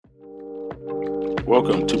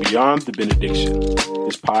Welcome to Beyond the Benediction.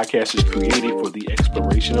 This podcast is created for the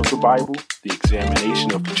exploration of the Bible, the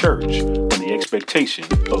examination of the church, and the expectation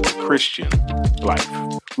of the Christian life.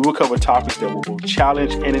 We will cover topics that will both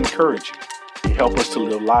challenge and encourage you and help us to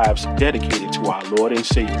live lives dedicated to our Lord and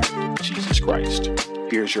Savior, Jesus Christ.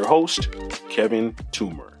 Here's your host, Kevin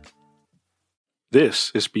Toomer.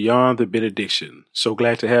 This is Beyond the Benediction. So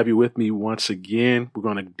glad to have you with me once again. We're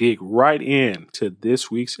going to dig right into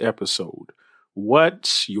this week's episode.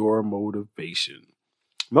 What's your motivation?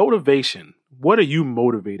 Motivation. What are you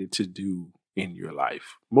motivated to do in your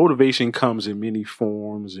life? Motivation comes in many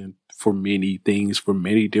forms and for many things, for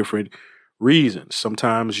many different reasons.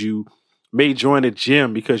 Sometimes you may join a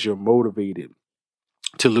gym because you're motivated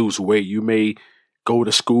to lose weight. You may go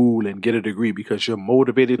to school and get a degree because you're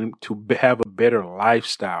motivated to have a better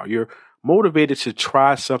lifestyle. You're motivated to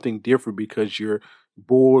try something different because you're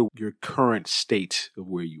bored with your current state of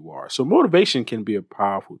where you are. So motivation can be a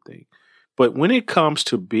powerful thing. But when it comes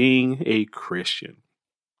to being a Christian,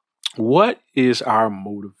 what is our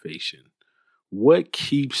motivation? What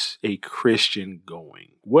keeps a Christian going?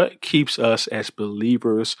 What keeps us as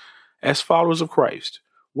believers, as followers of Christ?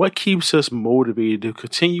 What keeps us motivated to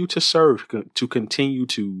continue to serve, to continue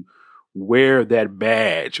to wear that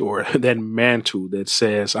badge or that mantle that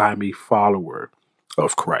says I'm a follower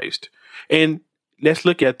of Christ? And let's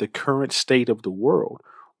look at the current state of the world,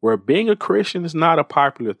 where being a Christian is not a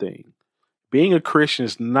popular thing. Being a Christian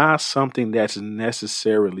is not something that's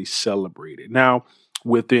necessarily celebrated. Now,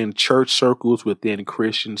 within church circles, within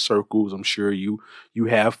Christian circles, I'm sure you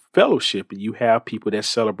have fellowship and you have people that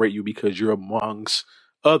celebrate you because you're amongst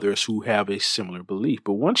others who have a similar belief.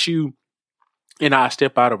 But once you and I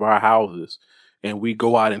step out of our houses and we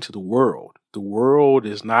go out into the world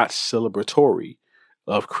is not celebratory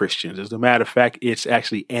of Christians. As a matter of fact, it's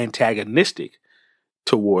actually antagonistic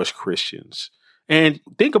towards Christians. And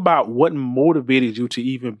think about what motivated you to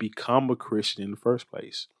even become a Christian in the first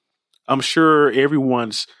place. I'm sure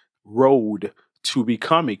everyone's road to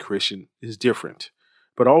become a Christian is different,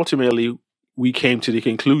 but ultimately we came to the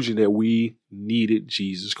conclusion that we needed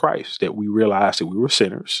Jesus Christ, that we realized that we were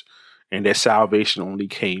sinners and that salvation only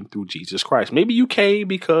came through Jesus Christ. Maybe you came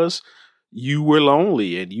because you were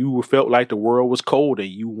lonely and you felt like the world was cold and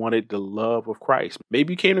you wanted the love of Christ.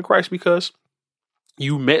 Maybe you came to Christ because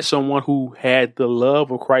you met someone who had the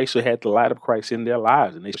love of Christ or had the light of Christ in their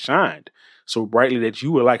lives and they shined so brightly that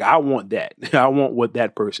you were like, I want that. I want what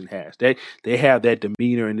that person has. They have that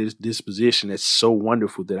demeanor and this disposition that's so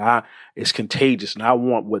wonderful that it's contagious and I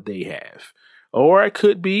want what they have. Or it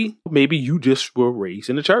could be maybe you just were raised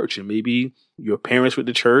in the church and maybe your parents were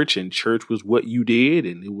the church and church was what you did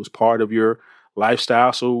and it was part of your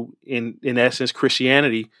lifestyle. So in essence,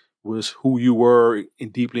 Christianity was who you were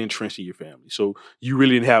and deeply entrenched in your family. So you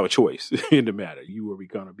really didn't have a choice in the matter. You were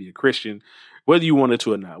going to be a Christian, whether you wanted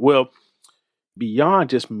to or not. Well, beyond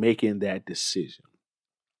just making that decision,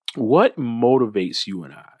 what motivates you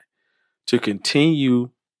and I to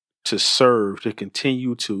continue to serve, to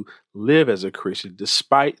continue to live as a Christian,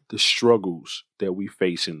 despite the struggles that we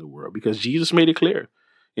face in the world? Because Jesus made it clear,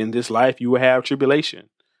 in this life, you will have tribulation.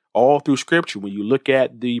 All through Scripture, when you look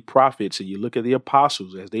at the prophets and you look at the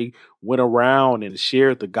apostles, as they went around and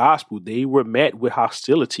shared the gospel, they were met with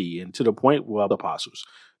hostility and to the point where the apostles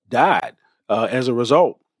died as a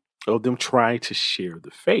result of them trying to share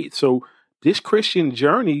the faith. So this Christian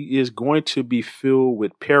journey is going to be filled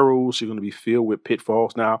with perils. It's going to be filled with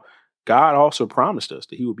pitfalls. Now, God also promised us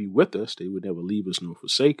that he would be with us. They would never leave us nor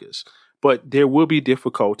forsake us. But there will be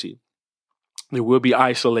difficulty. There will be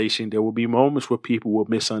isolation. There will be moments where people will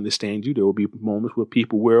misunderstand you. There will be moments where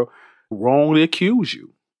people will wrongly accuse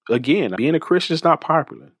you. Again, being a Christian is not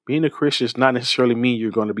popular. Being a Christian does not necessarily mean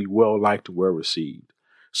you're going to be well liked or well received.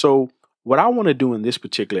 So what I want to do in this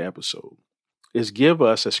particular episode is give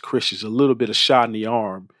us as Christians a little bit of shot in the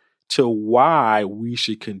arm to why we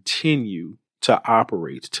should continue to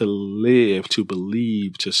operate, to live, to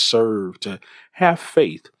believe, to serve, to have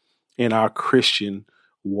faith in our Christian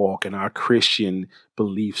walk and our Christian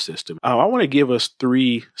belief system. I want to give us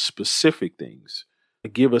three specific things to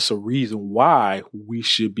give us a reason why we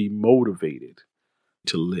should be motivated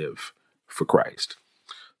to live for Christ.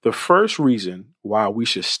 The first reason why we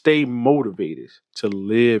should stay motivated to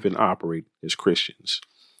live and operate as Christians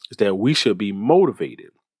is that we should be motivated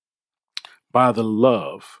by the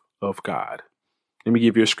love of God. Let me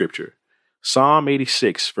give you a scripture. Psalm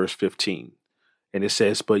 86, verse 15. And it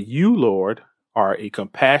says, "But you, Lord, are a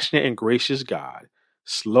compassionate and gracious God,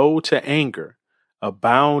 slow to anger,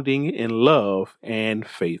 abounding in love and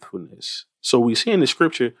faithfulness." So we see in the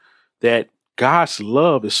scripture that God's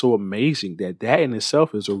love is so amazing that in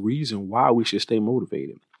itself is a reason why we should stay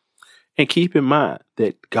motivated. And keep in mind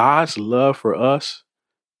that God's love for us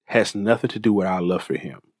has nothing to do with our love for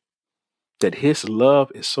him. That his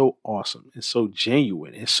love is so awesome and so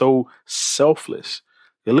genuine and so selfless.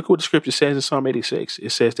 And look what the scripture says in Psalm 86.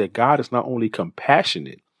 It says that God is not only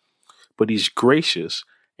compassionate, but he's gracious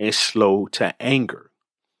and slow to anger.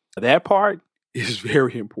 That part is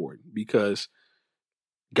very important because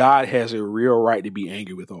God has a real right to be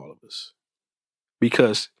angry with all of us.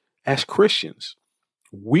 Because as Christians,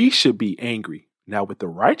 we should be angry, now with the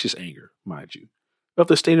righteous anger, mind you, of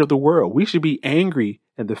the state of the world. We should be angry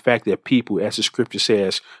at the fact that people, as the scripture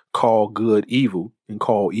says, call good evil and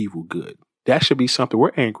call evil good. That should be something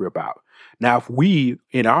we're angry about. Now, if we,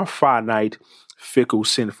 in our finite, fickle,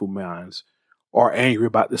 sinful minds, are angry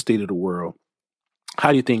about the state of the world,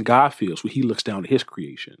 how do you think God feels when he looks down at his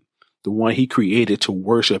creation, the one he created to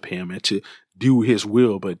worship him and to do his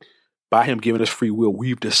will? But by him giving us free will,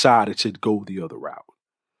 we've decided to go the other route.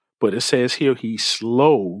 But it says here, he's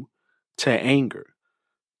slow to anger.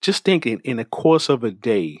 Just think in the course of a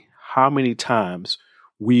day, how many times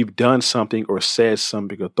we've done something or said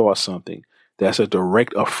something or thought something that's a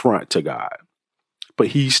direct affront to God, but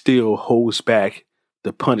he still holds back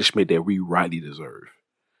the punishment that we rightly deserve,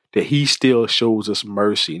 that he still shows us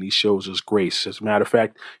mercy and he shows us grace. As a matter of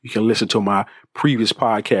fact, you can listen to my previous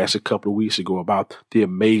podcast a couple of weeks ago about the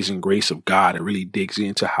amazing grace of God. It really digs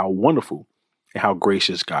into how wonderful and how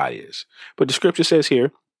gracious God is. But the scripture says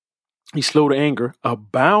here, he's slow to anger,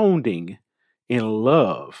 abounding in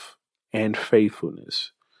love and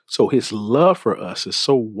faithfulness. So his love for us is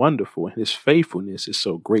so wonderful and his faithfulness is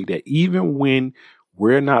so great that even when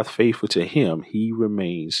we're not faithful to him, he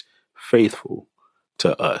remains faithful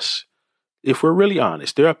to us. If we're really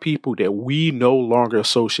honest, there are people that we no longer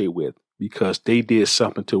associate with because they did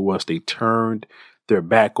something to us. They turned their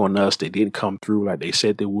back on us. They didn't come through like they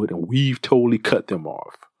said they would, and we've totally cut them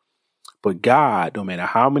off. But God, no matter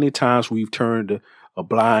how many times we've turned a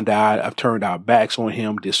blind eye, I've turned our backs on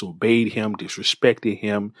him, disobeyed him, disrespected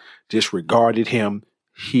him, disregarded him,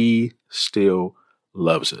 he still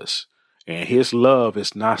loves us. And his love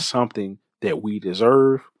is not something that we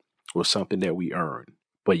deserve or something that we earn,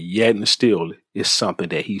 but yet and still is something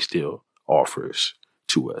that he still offers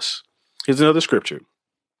to us. Here's another scripture,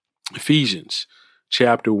 Ephesians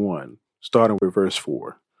chapter 1, starting with verse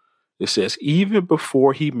 4. It says, even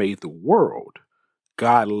before he made the world,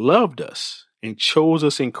 God loved us and chose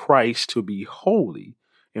us in Christ to be holy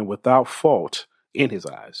and without fault in his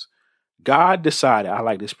eyes. God decided, I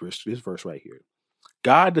like this verse right here.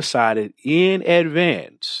 God decided in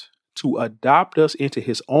advance to adopt us into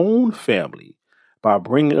his own family by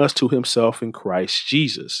bringing us to himself in Christ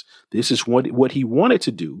Jesus. This is what he wanted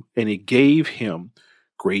to do, and it gave him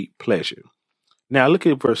great pleasure. Now look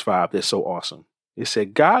at verse 5. That's so awesome. It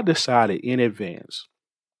said, God decided in advance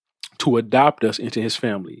to adopt us into his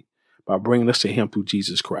family by bringing us to him through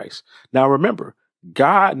Jesus Christ. Now, remember,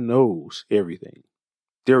 God knows everything.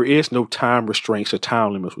 There is no time restraints or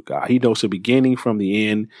time limits with God. He knows the beginning from the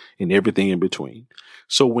end and everything in between.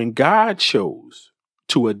 So when God chose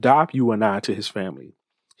to adopt you and I to his family,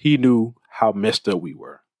 he knew how messed up we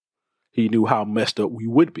were. He knew how messed up we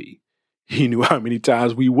would be. He knew how many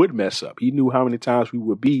times we would mess up. He knew how many times we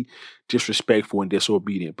would be disrespectful and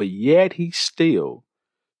disobedient. But yet he still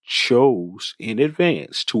chose in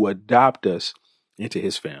advance to adopt us into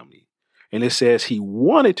his family. And it says he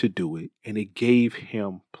wanted to do it and it gave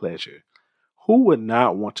him pleasure. Who would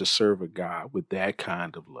not want to serve a God with that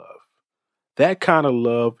kind of love? That kind of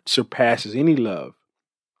love surpasses any love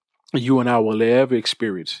you and I will ever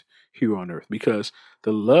experience here on earth, because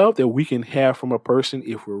the love that we can have from a person,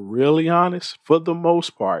 if we're really honest, for the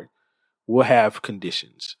most part, will have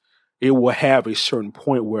conditions. It will have a certain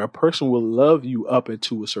point where a person will love you up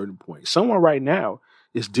until a certain point. Someone right now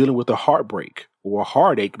is dealing with a heartbreak or a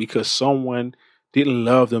heartache because someone didn't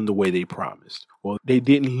love them the way they promised, or they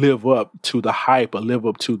didn't live up to the hype or live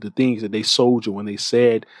up to the things that they sold you when they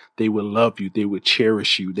said they would love you, they would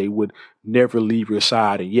cherish you, they would never leave your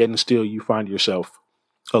side, and yet and still you find yourself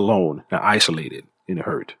alone and isolated and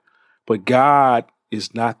hurt. But God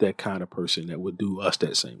is not that kind of person that would do us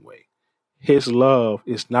that same way. His love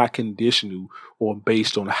is not conditional or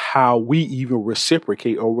based on how we even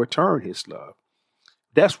reciprocate or return his love.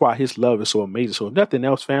 That's why his love is so amazing. So if nothing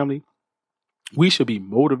else, family, we should be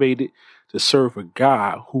motivated to serve a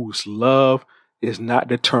God whose love is not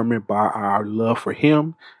determined by our love for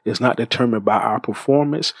him. It's not determined by our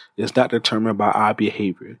performance. It's not determined by our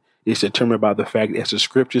behavior. It's determined by the fact, as the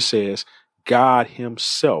scripture says, God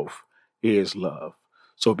himself is love.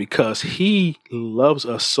 So because he loves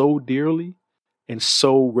us so dearly, and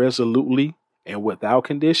so resolutely and without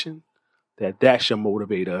condition that should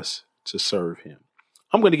motivate us to serve him.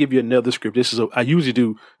 I'm going to give you another scripture. I usually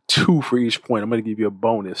do 2 for each point. I'm going to give you a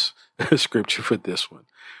bonus scripture for this one.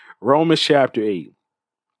 Romans chapter 8,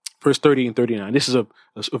 verse 30 and 39. This is a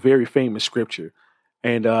very famous scripture.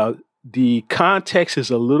 And the context is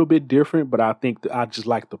a little bit different, but I think I just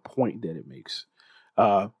like the point that it makes.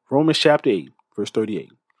 Romans chapter 8, verse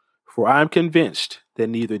 38. For I am convinced that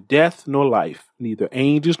neither death nor life, neither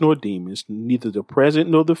angels nor demons, neither the present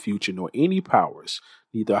nor the future, nor any powers,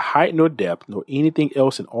 neither height nor depth, nor anything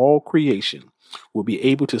else in all creation will be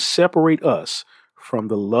able to separate us from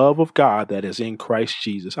the love of God that is in Christ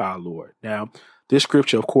Jesus our Lord. Now, this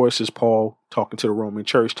scripture, of course, is Paul talking to the Roman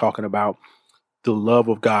church, talking about the love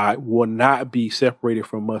of God will not be separated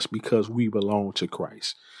from us because we belong to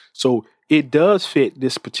Christ. So it does fit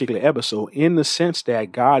this particular episode in the sense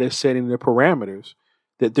that God is setting the parameters,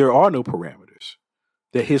 that there are no parameters,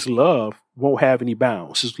 that his love won't have any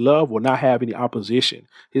bounds. His love will not have any opposition.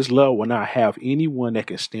 His love will not have anyone that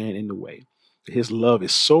can stand in the way. His love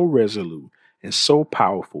is so resolute and so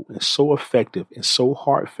powerful and so effective and so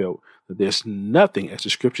heartfelt that there's nothing, as the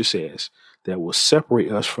scripture says, that will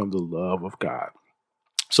separate us from the love of God.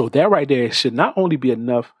 So that right there should not only be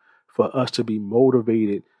enough for us to be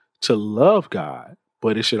motivated to love God,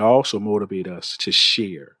 but it should also motivate us to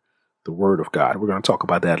share the word of God. We're going to talk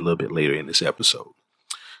about that a little bit later in this episode.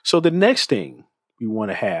 So the next thing we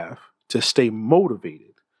want to have to stay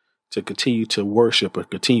motivated to continue to worship or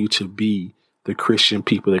continue to be the Christian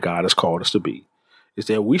people that God has called us to be is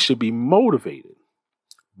that we should be motivated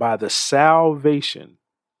by the salvation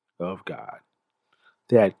of God.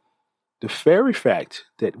 That the very fact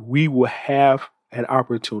that we will have an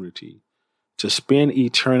opportunity to spend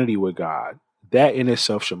eternity with God, that in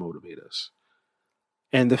itself should motivate us.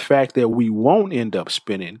 And the fact that we won't end up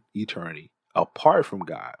spending eternity apart from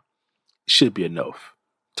God should be enough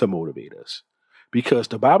to motivate us. Because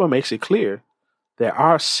the Bible makes it clear that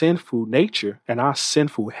our sinful nature and our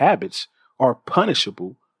sinful habits are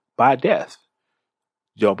punishable by death.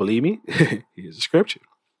 Y'all believe me? Here's the scripture.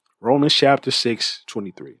 Romans chapter 6,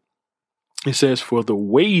 23. It says, for the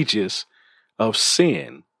wages of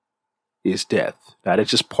sin is death. Now,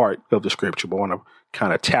 that's just part of the scripture, but I want to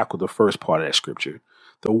kind of tackle the first part of that scripture.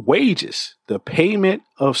 The wages, the payment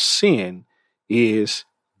of sin is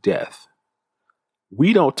death.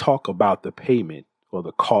 We don't talk about the payment or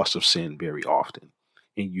the cost of sin very often,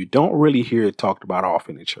 and you don't really hear it talked about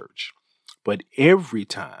often in church. But every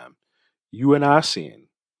time you and I sin,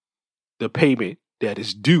 the payment that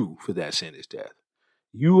is due for that sin is death.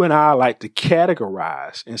 You and I like to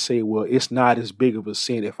categorize and say, well, it's not as big of a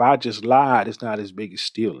sin. If I just lied, it's not as big as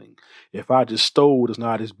stealing. If I just stole, it's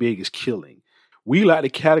not as big as killing. We like to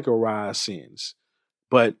categorize sins.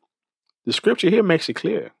 But the scripture here makes it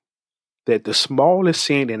clear that the smallest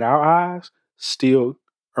sin in our eyes still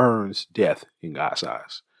earns death in God's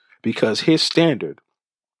eyes, because his standard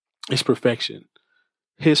is perfection.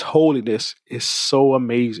 His holiness is so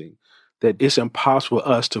amazing that it's impossible for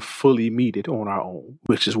us to fully meet it on our own,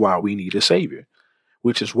 which is why we need a savior,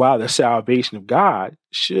 which is why the salvation of God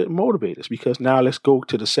should motivate us. Because now let's go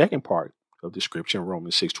to the second part of the scripture in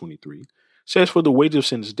Romans 6:23. It says, for the wages of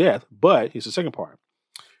sin is death, but here's the second part.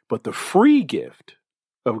 But the free gift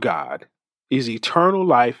of God is eternal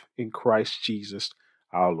life in Christ Jesus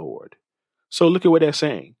our Lord. So look at what that's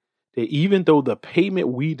saying, that even though the payment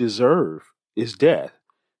we deserve is death,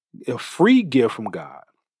 a free gift from God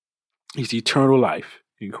is eternal life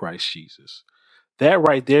in Christ Jesus. That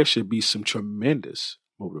right there should be some tremendous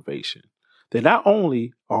motivation. That not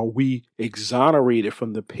only are we exonerated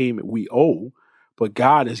from the payment we owe, but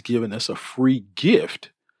God has given us a free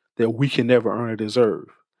gift that we can never earn or deserve.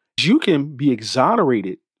 You can be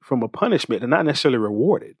exonerated from a punishment and not necessarily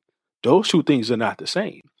rewarded. Those two things are not the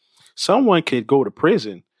same. Someone could go to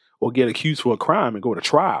prison or get accused for a crime and go to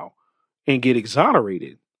trial and get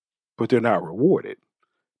exonerated, but they're not rewarded.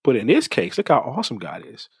 But in this case, look how awesome God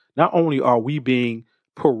is. Not only are we being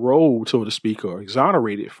paroled, so to speak, or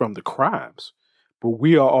exonerated from the crimes, but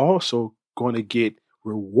we are also going to get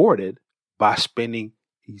rewarded by spending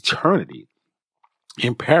eternity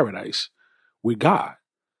in paradise with God.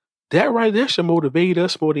 That right there should motivate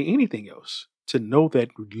us more than anything else to know that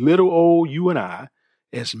little old you and I,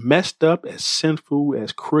 as messed up, as sinful,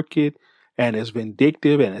 as crooked, and as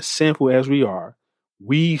vindictive and as sinful as we are,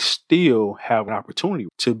 we still have an opportunity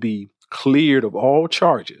to be cleared of all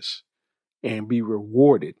charges and be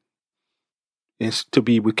rewarded and to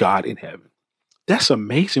be with God in heaven. That's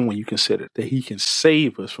amazing when you consider that he can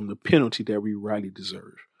save us from the penalty that we rightly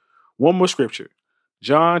deserve. One more scripture,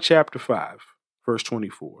 John chapter 5, verse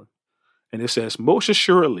 24. And it says, most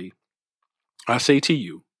assuredly, I say to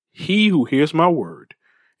you, he who hears my word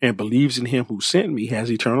and believes in him who sent me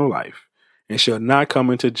has eternal life and shall not come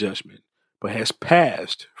into judgment, but has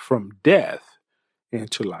passed from death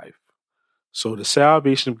into life. So the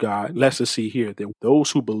salvation of God lets us see here that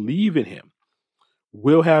those who believe in him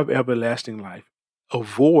will have everlasting life,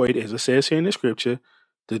 avoid, as it says here in the scripture,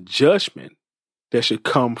 the judgment that should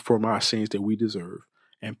come from our sins that we deserve,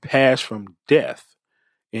 and pass from death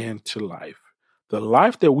into life. The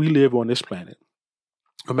life that we live on this planet,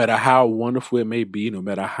 no matter how wonderful it may be, no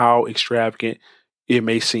matter how extravagant it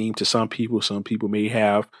may seem to some people may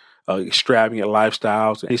have extravagant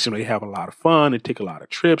lifestyles. They simply have a lot of fun. They take a lot of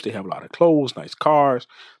trips. They have a lot of clothes, nice cars,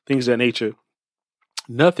 things of that nature.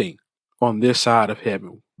 Nothing on this side of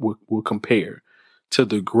heaven will compare to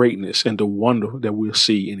the greatness and the wonder that we'll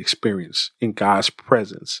see and experience in God's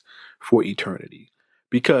presence for eternity.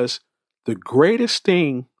 Because the greatest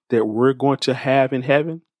thing that we're going to have in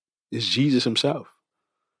heaven is Jesus himself.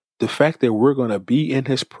 The fact that we're going to be in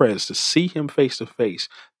his presence, to see him face to face,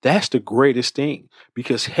 that's the greatest thing,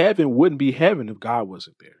 because heaven wouldn't be heaven if God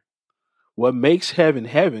wasn't there. What makes heaven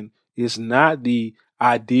heaven is not the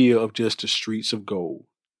idea of just the streets of gold,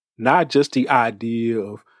 not just the idea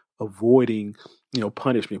of avoiding,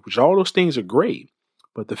 punishment, which all those things are great.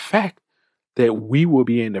 But the fact that we will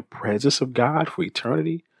be in the presence of God for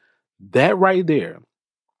eternity, that right there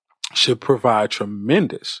should provide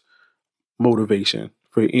tremendous motivation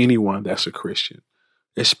for anyone that's a Christian,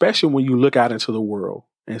 especially when you look out into the world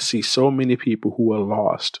and see so many people who are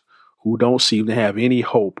lost, who don't seem to have any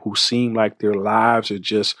hope, who seem like their lives are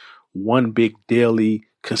just one big daily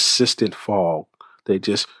consistent fog that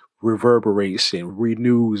just reverberates and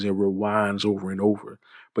renews and rewinds over and over.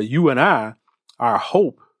 But you and I, our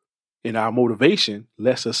hope and our motivation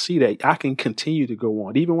lets us see that I can continue to go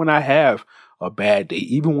on, even when I have a bad day,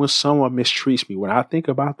 even when someone mistreats me. When I think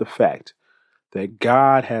about the fact that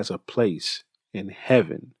God has a place in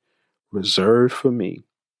heaven reserved for me,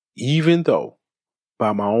 even though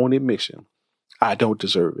by my own admission, I don't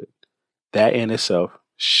deserve it. That in itself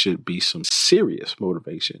should be some serious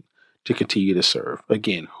motivation to continue to serve.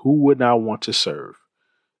 Again, who would not want to serve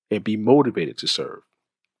and be motivated to serve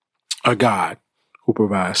a God who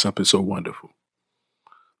provides something so wonderful?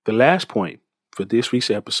 The last point for this week's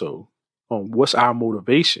episode on what's our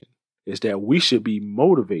motivation is that we should be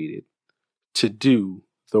motivated to do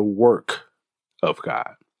the work of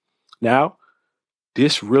God. Now,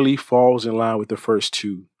 this really falls in line with the first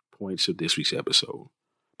 2 points of this week's episode.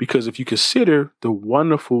 Because if you consider the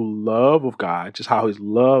wonderful love of God, just how his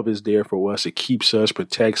love is there for us, it keeps us,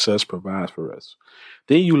 protects us, provides for us.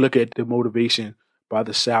 Then you look at the motivation by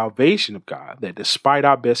the salvation of God, that despite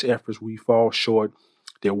our best efforts, we fall short,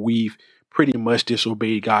 that we've pretty much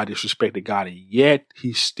disobeyed God, disrespected God, and yet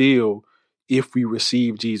he still, if we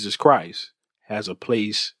receive Jesus Christ, has a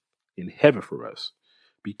place in heaven for us.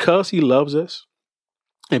 Because he loves us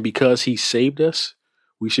and because he saved us,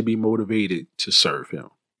 we should be motivated to serve him.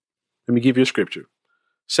 Let me give you a scripture.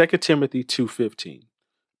 2 Timothy 2:15.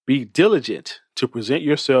 Be diligent to present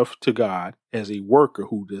yourself to God as a worker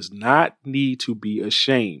who does not need to be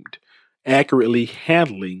ashamed, accurately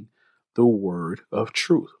handling the word of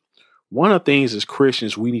truth. One of the things as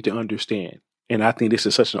Christians we need to understand, and I think this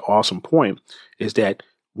is such an awesome point, is that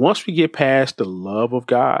once we get past the love of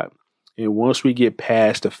God, and once we get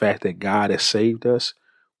past the fact that God has saved us,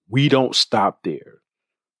 we don't stop there.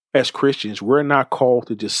 As Christians, we're not called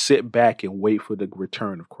to just sit back and wait for the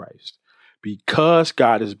return of Christ. Because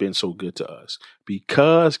God has been so good to us,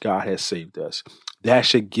 because God has saved us, that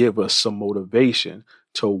should give us some motivation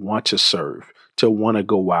to want to serve, to want to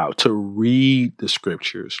go out, to read the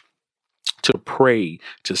scriptures, to pray,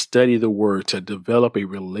 to study the word, to develop a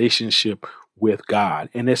relationship with God.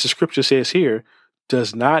 And as the scripture says here,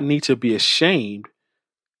 does not need to be ashamed,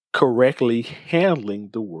 correctly handling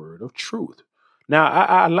the word of truth. Now,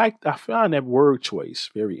 I found that word choice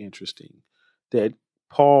very interesting, that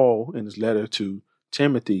Paul in his letter to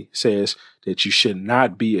Timothy says that you should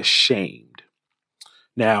not be ashamed.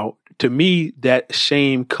 Now, to me, that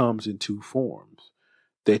shame comes in 2 forms,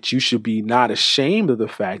 that you should be not ashamed of the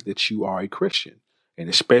fact that you are a Christian. And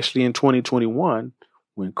especially in 2021,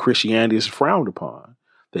 when Christianity is frowned upon,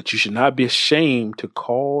 that you should not be ashamed to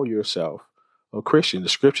call yourself a Christian. The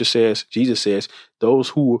scripture says, Jesus says, those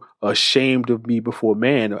who are ashamed of me before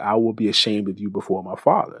man, I will be ashamed of you before my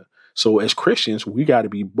Father. So as Christians, we got to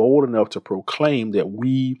be bold enough to proclaim that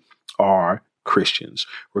we are Christians,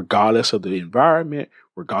 regardless of the environment,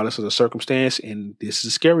 regardless of the circumstance. And this is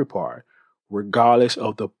the scary part, regardless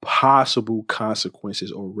of the possible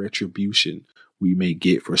consequences or retribution we may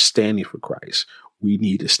get for standing for Christ. we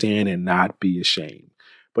need to stand and not be ashamed.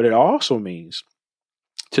 But it also means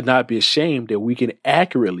to not be ashamed that we can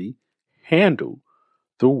accurately handle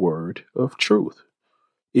the word of truth.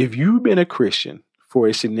 If you've been a Christian for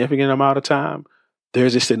a significant amount of time,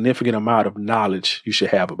 there's a significant amount of knowledge you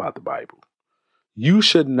should have about the Bible. You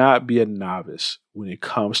should not be a novice when it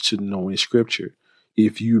comes to knowing Scripture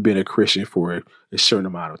if you've been a Christian for a certain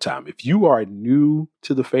amount of time. If you are new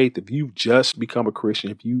to the faith, if you've just become a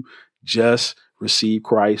Christian, if you just received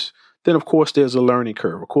Christ, then of course there's a learning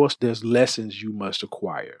curve. Of course, there's lessons you must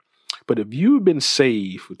acquire. But if you've been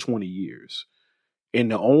saved for 20 years, and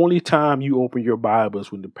the only time you open your Bible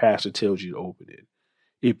is when the pastor tells you to open it,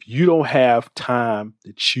 if you don't have time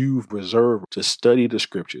that you've reserved to study the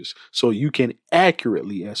Scriptures so you can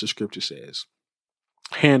accurately, as the Scripture says,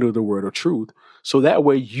 handle the word of truth, so that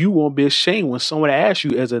way you won't be ashamed when someone asks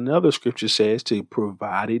you, as another Scripture says, to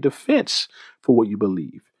provide a defense for what you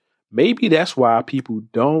believe. Maybe that's why people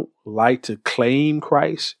don't like to claim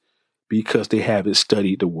Christ, because they haven't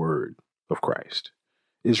studied the word of Christ.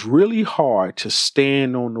 It's really hard to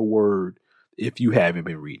stand on the word if you haven't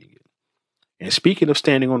been reading it. And speaking of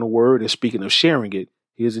standing on the word and speaking of sharing it,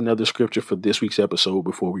 here's another scripture for this week's episode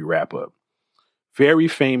before we wrap up. Very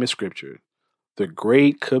famous scripture, the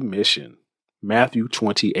Great Commission, Matthew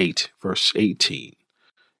 28, verse 18.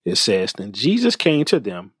 It says, "Then Jesus came to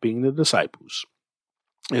them, being the disciples,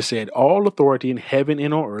 and said, 'All authority in heaven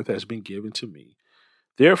and on earth has been given to me.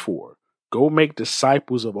 Therefore, go make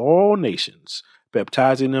disciples of all nations,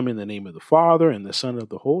 baptizing them in the name of the Father and the Son of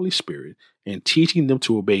the Holy Spirit, and teaching them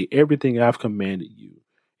to obey everything I've commanded you.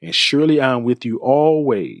 And surely I am with you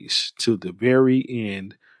always to the very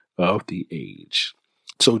end of the age.'"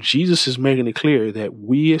 So Jesus is making it clear that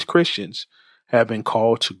we as Christians have been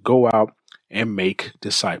called to go out and make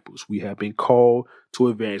disciples. We have been called to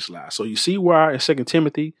evangelize. So you see why in 2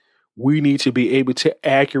 Timothy, we need to be able to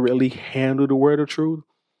accurately handle the word of truth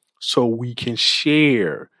so we can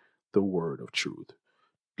share the word of truth.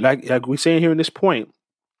 Like we're saying here in this point,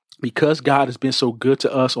 because God has been so good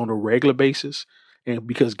to us on a regular basis, and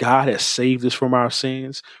because God has saved us from our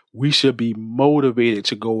sins, we should be motivated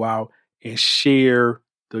to go out and share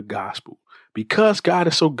the gospel. Because God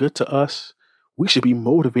is so good to us, we should be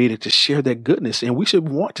motivated to share that goodness, and we should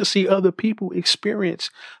want to see other people experience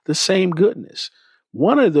the same goodness.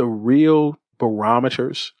 One of the real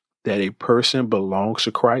barometers that a person belongs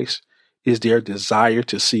to Christ is their desire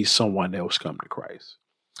to see someone else come to Christ.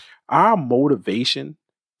 Our motivation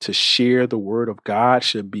to share the word of God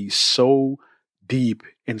should be so deep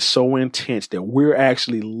and so intense that we're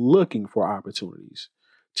actually looking for opportunities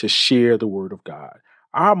to share the word of God.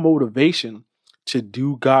 Our motivation to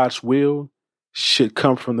do God's will should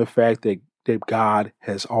come from the fact that God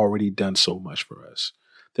has already done so much for us,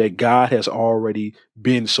 that God has already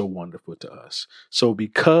been so wonderful to us. So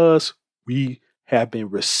because we have been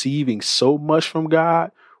receiving so much from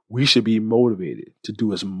God, we should be motivated to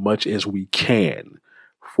do as much as we can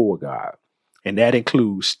for God. And that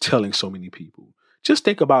includes telling so many people. Just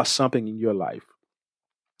think about something in your life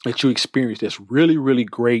that you experienced that's really, really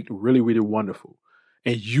great, really, really wonderful,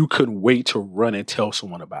 and you couldn't wait to run and tell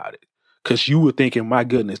someone about it. Because you were thinking, my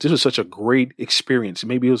goodness, this was such a great experience.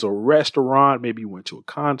 Maybe it was a restaurant, maybe you went to a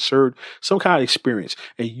concert, some kind of experience,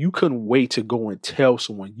 and you couldn't wait to go and tell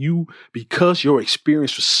someone. Because your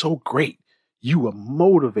experience was so great, you were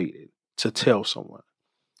motivated to tell someone.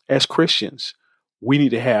 As Christians, we need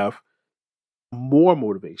to have more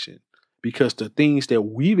motivation, because the things that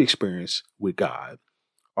we've experienced with God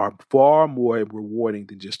are far more rewarding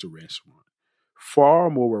than just a restaurant. Far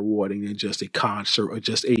more rewarding than just a concert or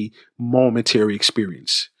just a momentary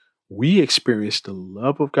experience. We experience the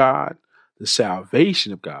love of God, the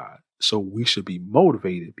salvation of God. So we should be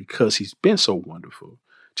motivated because he's been so wonderful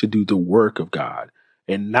to do the work of God,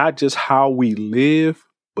 and not just how we live,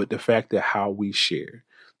 but the fact that how we share,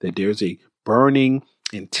 that there's a burning,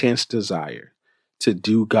 intense desire to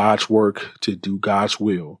do God's work, to do God's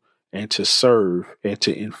will, and to serve and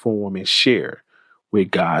to inform and share with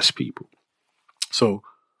God's people. So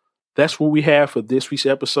that's what we have for this week's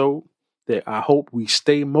episode, that I hope we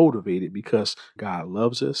stay motivated because God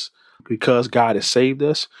loves us, because God has saved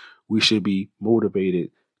us. We should be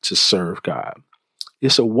motivated to serve God.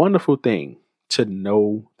 It's a wonderful thing to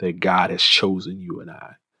know that God has chosen you and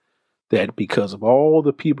I, that because of all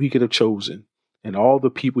the people he could have chosen and all the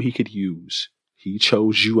people he could use, he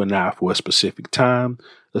chose you and I for a specific time,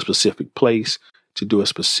 a specific place, to do a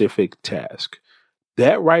specific task.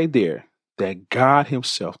 That right there, that God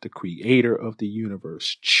himself, the creator of the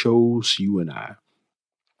universe, chose you and I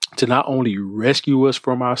to not only rescue us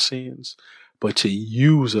from our sins, but to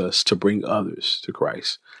use us to bring others to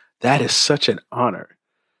Christ. That is such an honor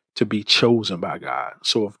to be chosen by God.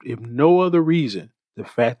 So if no other reason, the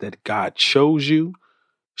fact that God chose you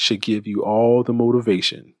should give you all the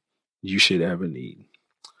motivation you should ever need.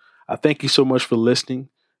 I thank you so much for listening,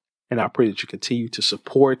 and I pray that you continue to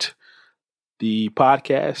support the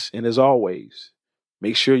podcast. And as always,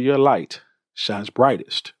 make sure your light shines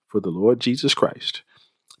brightest for the Lord Jesus Christ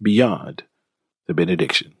beyond the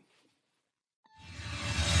benediction.